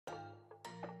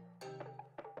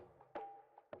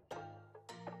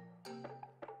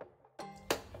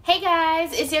Hey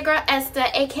guys, it's your girl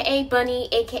Estä, aka Bunny,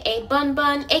 aka Bun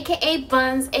Bun, aka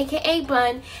Buns, aka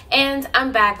Bun, and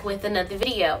I'm back with another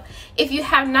video. If you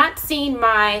have not seen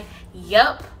my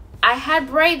yup, I had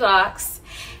braid locks,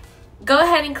 go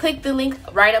ahead and click the link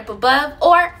right up above,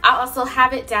 or I'll also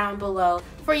have it down below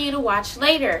for you to watch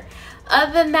later.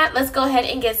 Other than that, let's go ahead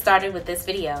and get started with this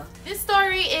video. This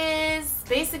story is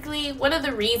basically one of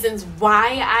the reasons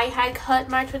why I had cut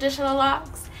my traditional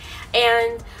locks,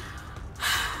 and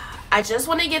I just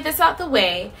want to get this out the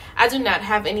way. I do not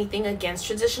have anything against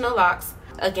traditional locks,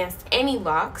 against any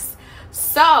locks.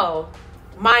 So,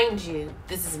 mind you,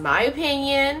 this is my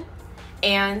opinion,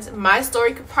 and my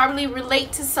story could probably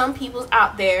relate to some people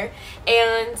out there.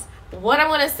 And what I'm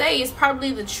going to say is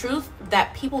probably the truth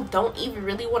that people don't even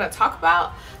really want to talk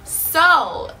about.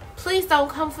 So, please don't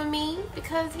come for me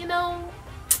because, you know,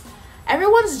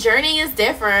 everyone's journey is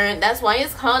different. That's why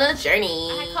it's called a journey.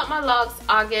 I cut my locks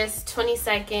August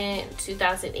 22nd,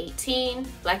 2018.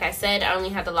 Like I said, I only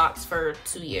had the locks for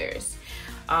 2 years.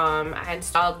 I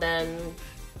installed them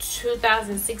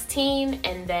 2016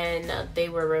 and then they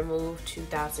were removed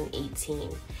 2018.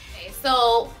 Okay,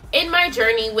 so in my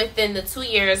journey within the 2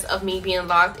 years of me being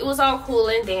locked, it was all cool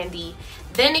and dandy.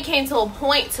 Then it came to a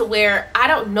point to where I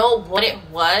don't know what it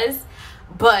was,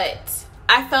 but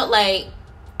I felt like,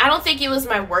 I don't think it was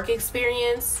my work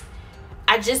experience.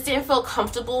 I just didn't feel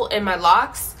comfortable in my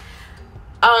locks.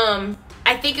 I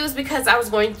think it was because I was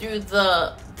going through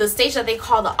the stage that they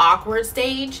call the awkward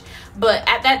stage. But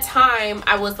at that time,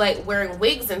 I was like wearing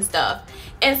wigs and stuff.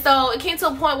 And so it came to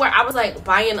a point where I was like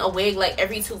buying a wig like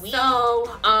every 2 weeks.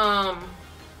 So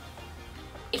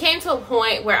it came to a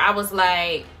point where I was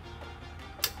like,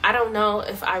 I don't know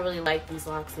if I really like these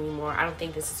locks anymore. I don't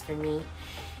think this is for me.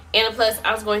 And plus,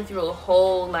 I was going through a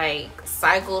whole like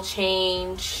cycle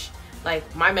change.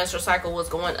 Like my menstrual cycle was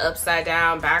going upside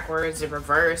down, backwards, and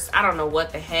reverse. I don't know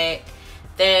what the heck.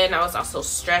 Then I was also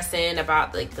stressing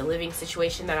about like the living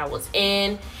situation that I was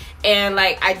in. And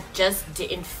like I just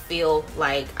didn't feel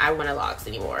like I wanted locks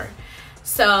anymore.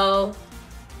 So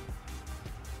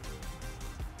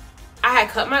I had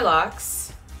cut my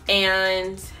locks,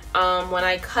 and when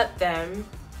I cut them,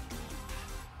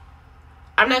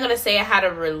 I'm not gonna say I had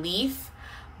a relief,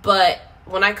 but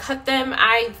when I cut them,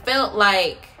 I felt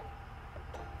like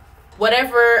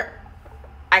whatever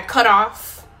I cut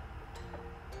off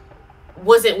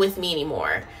wasn't with me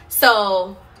anymore.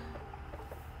 So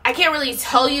I can't really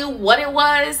tell you what it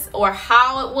was or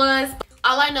how it was.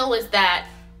 All I know is that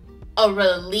a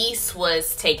release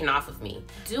was taken off of me.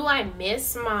 Do I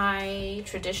miss my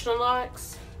traditional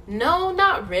locks? No,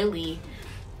 not really.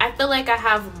 I feel like I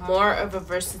have more of a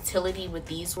versatility with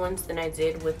these ones than I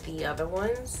did with the other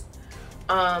ones.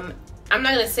 I'm not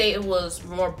gonna say it was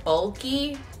more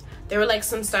bulky. There were like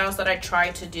some styles that I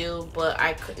tried to do, but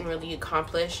I couldn't really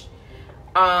accomplish.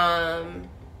 I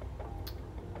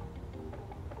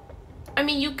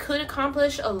mean, you could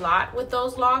accomplish a lot with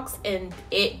those locks, and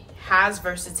it has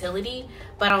versatility,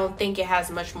 but I don't think it has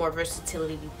much more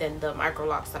versatility than the micro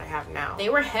locks that I have now. They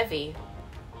were heavy.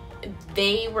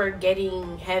 They were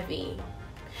getting heavy.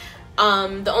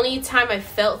 The only time I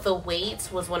felt the weight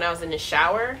was when I was in the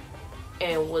shower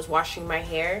and was washing my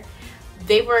hair.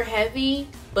 They were heavy,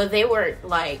 but they were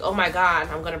like, oh my god,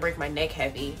 I'm gonna break my neck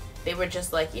heavy. They were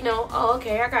just like, you know, oh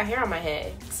okay, I got hair on my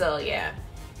head. So yeah,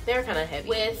 they were kind of heavy.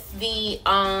 With the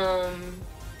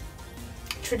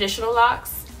traditional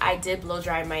locks, I did blow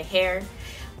dry my hair.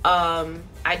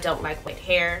 I don't like wet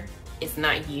hair. It's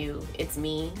not you, it's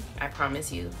me. I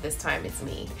promise you, this time it's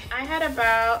me. I had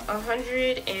about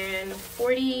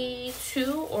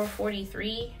 142 or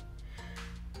 43.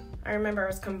 I remember I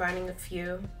was combining a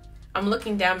few. I'm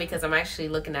looking down because I'm actually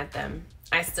looking at them.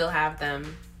 I still have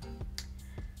them.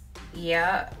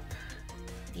 Yep.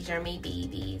 These are my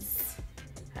babies.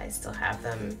 I still have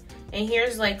them. And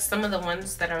here's like some of the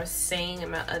ones that I was saying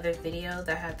in my other video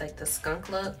that had like the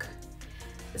skunk look.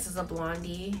 This is a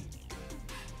blondie.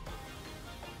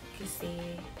 You see,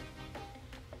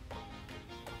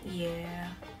 yeah,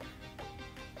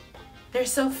 they're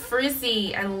so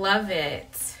frizzy. I love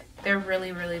it. They're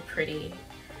really, really pretty.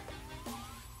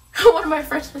 One of my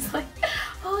friends was like,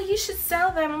 oh, you should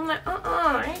sell them. I'm like,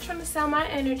 I ain't trying to sell my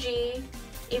energy,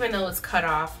 even though it's cut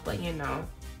off. But you know,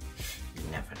 you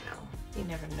never know. You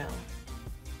never know.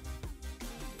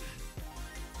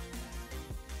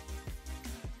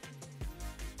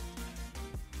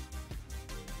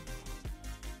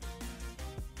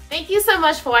 Thank you so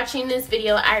much for watching this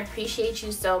video. I appreciate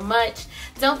you so much.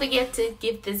 Don't forget to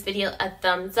give this video a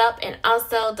thumbs up, and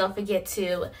also don't forget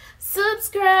to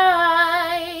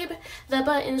subscribe. The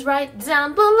button's right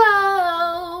down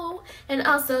below. And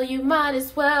also you might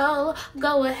as well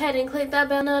go ahead and click that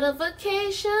bell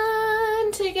notification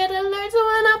to get alerts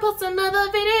when I post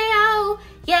another video.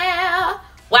 Yeah.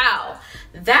 Wow,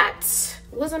 that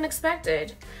was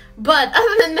unexpected. But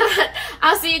other than that,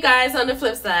 I'll see you guys on the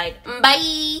flip side.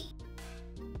 Bye.